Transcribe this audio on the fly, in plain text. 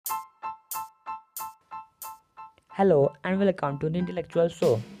Hello and welcome to the Intellectual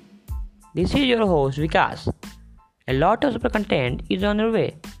Show. This is your host Vikas. A lot of super content is on your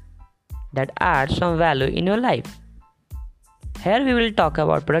way that adds some value in your life. Here we will talk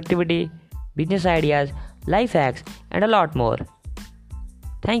about productivity, business ideas, life hacks, and a lot more.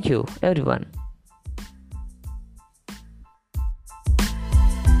 Thank you, everyone.